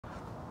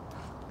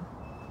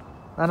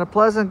And a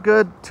pleasant,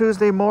 good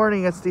Tuesday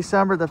morning. It's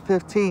December the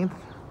 15th.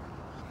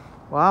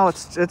 Wow,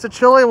 it's a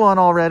chilly one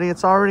already.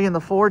 It's already in the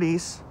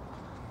 40s.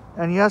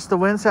 And yes, the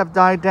winds have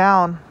died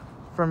down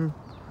from...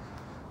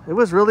 It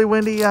was really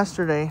windy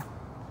yesterday.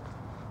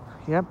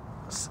 Yep.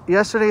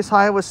 Yesterday's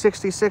high was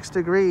 66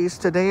 degrees.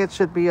 Today it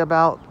should be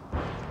about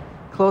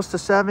close to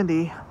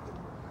 70.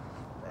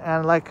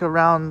 And like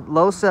around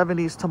low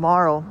 70s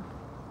tomorrow.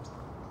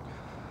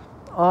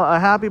 A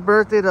happy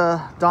birthday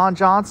to Don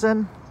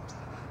Johnson,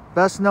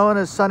 best known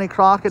as Sonny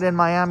Crockett in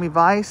Miami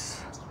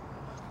Vice.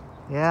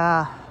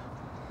 Yeah,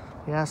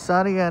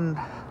 Sonny and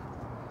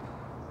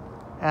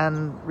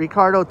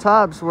Ricardo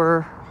Tubbs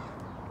were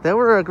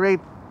a great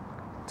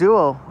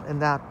duo in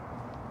that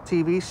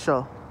TV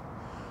show.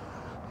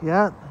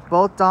 Yeah,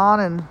 both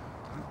Don and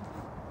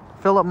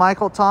Philip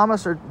Michael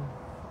Thomas are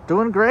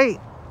doing great.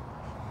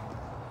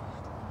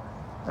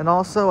 And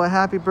also a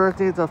happy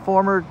birthday to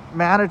former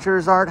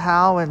managers Art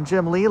Howe and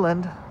Jim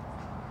Leyland.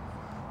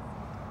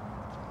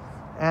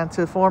 And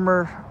to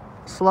former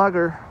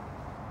slugger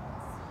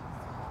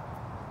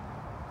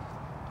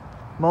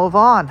Mo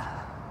Vaughn.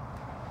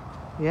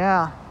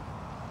 Yeah,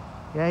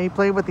 he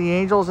played with the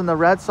Angels and the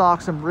Red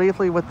Sox and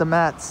briefly with the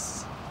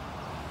Mets.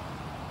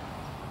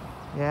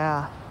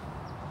 Yeah,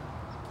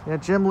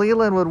 Jim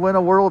Leyland would win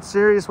a World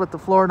Series with the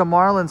Florida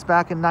Marlins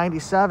back in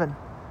 '97.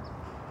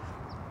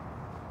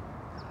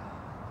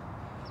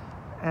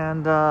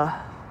 And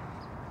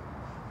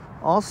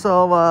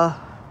also,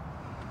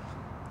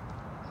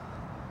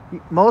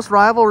 most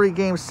rivalry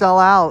games sell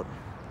out.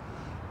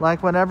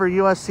 Like whenever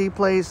USC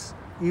plays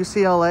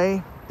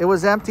UCLA, it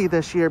was empty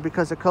this year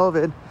because of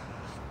COVID.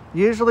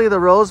 Usually the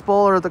Rose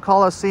Bowl or the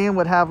Coliseum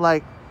would have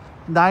like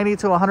 90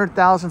 to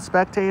 100,000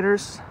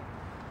 spectators.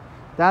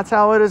 That's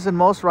how it is in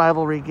most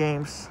rivalry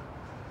games.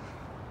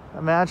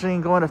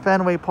 Imagining going to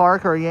Fenway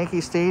Park or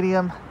Yankee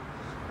Stadium.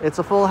 It's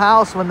a full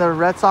house when the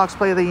Red Sox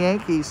play the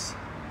Yankees.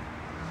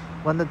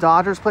 When the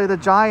Dodgers play the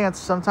Giants,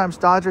 sometimes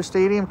Dodger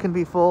Stadium can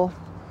be full.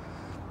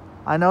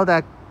 I know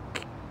that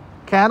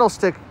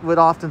Candlestick would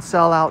often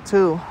sell out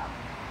too.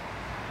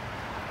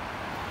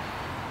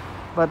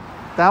 But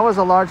that was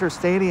a larger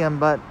stadium.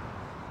 But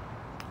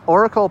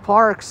Oracle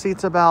Park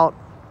seats about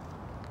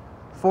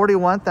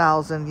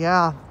 41,000.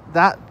 Yeah,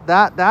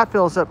 that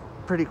fills up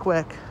pretty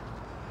quick.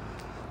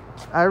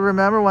 I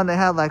remember when they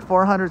had like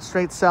 400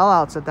 straight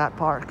sellouts at that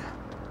park.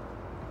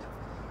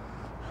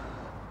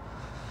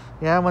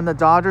 Yeah, when the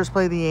Dodgers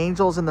play the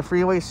Angels in the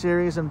Freeway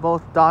Series in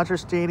both Dodger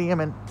Stadium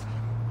and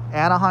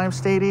Anaheim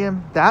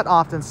Stadium, that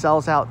often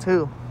sells out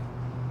too.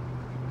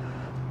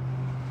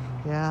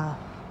 Yeah.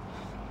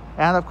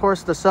 And of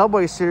course the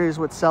Subway Series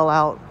would sell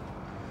out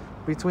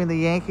between the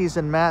Yankees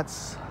and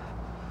Mets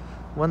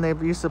when they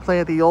used to play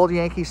at the old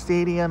Yankee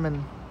Stadium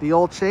and the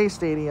old Shea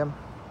Stadium.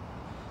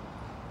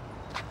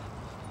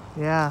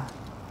 Yeah.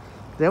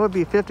 There would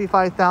be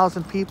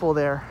 55,000 people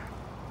there.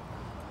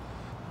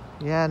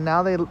 Yeah,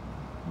 now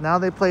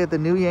they play at the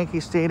new Yankee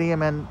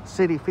Stadium and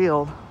Citi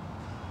Field.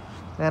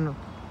 And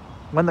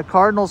when the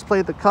Cardinals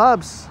played the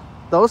Cubs,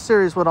 those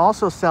series would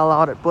also sell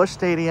out at Busch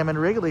Stadium and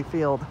Wrigley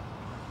Field.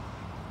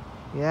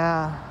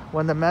 Yeah,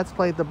 when the Mets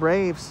played the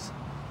Braves,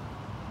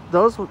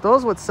 those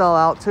would sell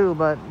out too,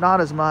 but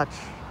not as much.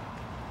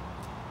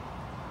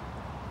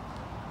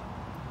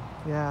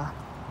 Yeah,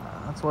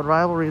 that's what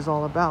rivalry is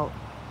all about.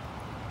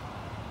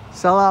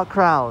 Sellout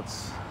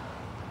crowds.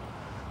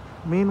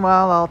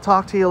 Meanwhile, I'll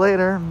talk to you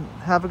later.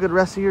 Have a good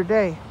rest of your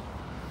day.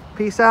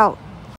 Peace out.